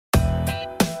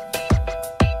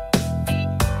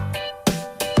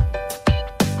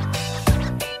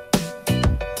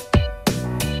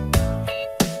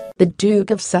The Duke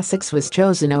of Sussex was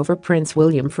chosen over Prince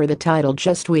William for the title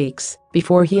just weeks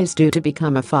before he is due to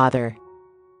become a father.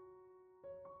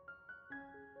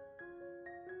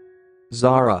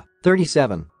 Zara,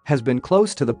 37, has been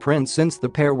close to the prince since the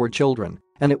pair were children,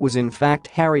 and it was in fact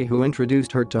Harry who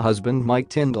introduced her to husband Mike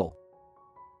Tindall.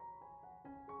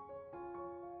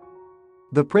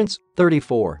 The prince,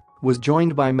 34, was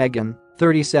joined by Meghan,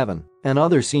 37, and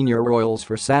other senior royals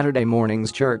for Saturday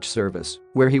morning's church service,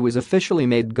 where he was officially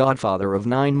made godfather of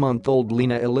 9-month-old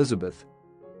Lena Elizabeth.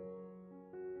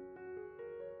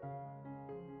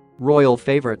 Royal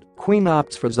favourite, Queen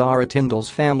opts for Zara Tindall's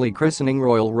family christening.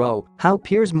 Royal Row, how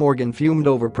Piers Morgan fumed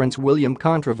over Prince William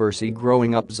controversy.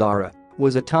 Growing up, Zara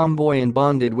was a tomboy and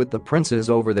bonded with the princes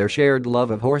over their shared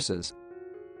love of horses.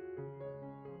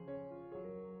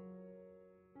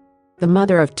 The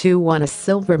mother of two won a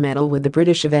silver medal with the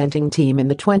British eventing team in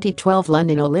the 2012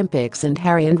 London Olympics, and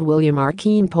Harry and William are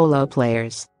keen polo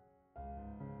players.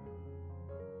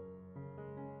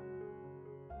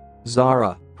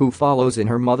 Zara, who follows in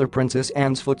her mother Princess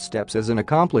Anne's footsteps as an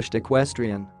accomplished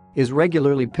equestrian, is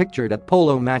regularly pictured at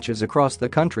polo matches across the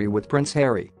country with Prince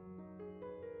Harry.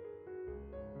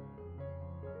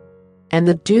 And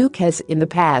the Duke has in the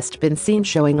past been seen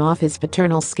showing off his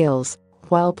paternal skills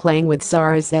while playing with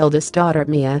Zara's eldest daughter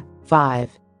Mia,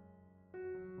 5.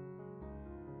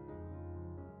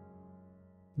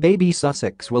 Baby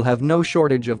Sussex will have no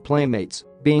shortage of playmates,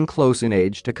 being close in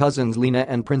age to cousins Lena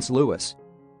and Prince Louis.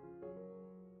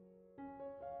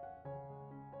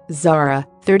 Zara,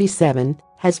 37,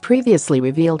 has previously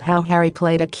revealed how Harry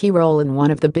played a key role in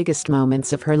one of the biggest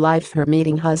moments of her life, her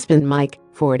meeting husband Mike,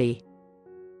 40.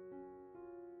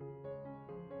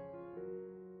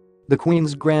 The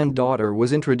Queen's granddaughter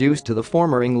was introduced to the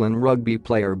former England rugby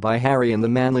player by Harry in the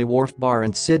Manly Wharf bar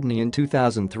in Sydney in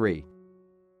 2003.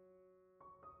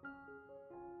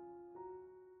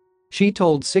 She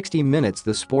told 60 Minutes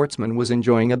the sportsman was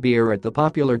enjoying a beer at the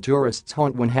popular tourists'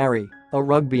 haunt when Harry, a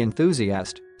rugby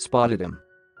enthusiast, spotted him.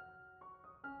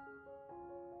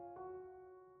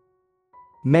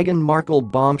 Meghan Markle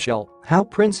bombshell, how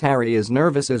Prince Harry is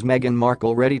nervous as Meghan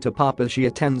Markle ready to pop as she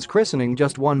attends christening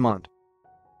just 1 month.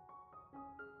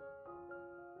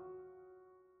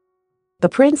 The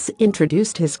prince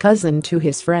introduced his cousin to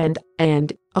his friend,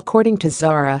 and, according to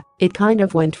Zara, it kind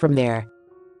of went from there.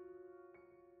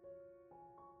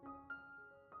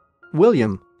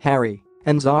 William, Harry,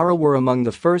 and Zara were among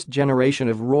the first generation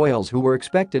of royals who were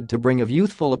expected to bring a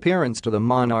youthful appearance to the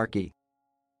monarchy.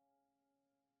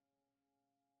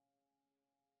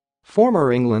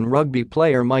 Former England rugby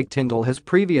player Mike Tindall has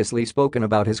previously spoken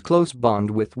about his close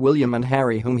bond with William and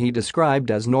Harry, whom he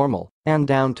described as normal and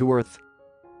down-to-earth.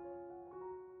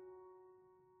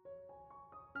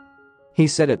 He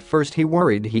said at first he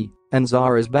worried he and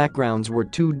Zara's backgrounds were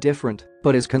too different,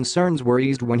 but his concerns were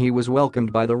eased when he was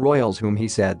welcomed by the royals, whom he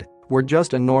said were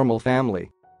just a normal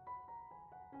family.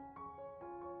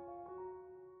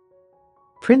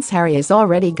 Prince Harry is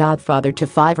already godfather to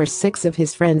 5 or 6 of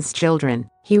his friends' children,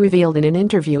 he revealed in an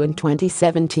interview in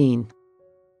 2017.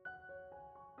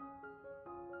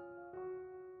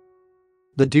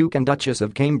 The Duke and Duchess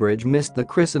of Cambridge missed the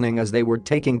christening as they were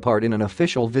taking part in an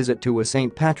official visit to a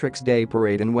St. Patrick's Day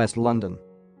parade in West London.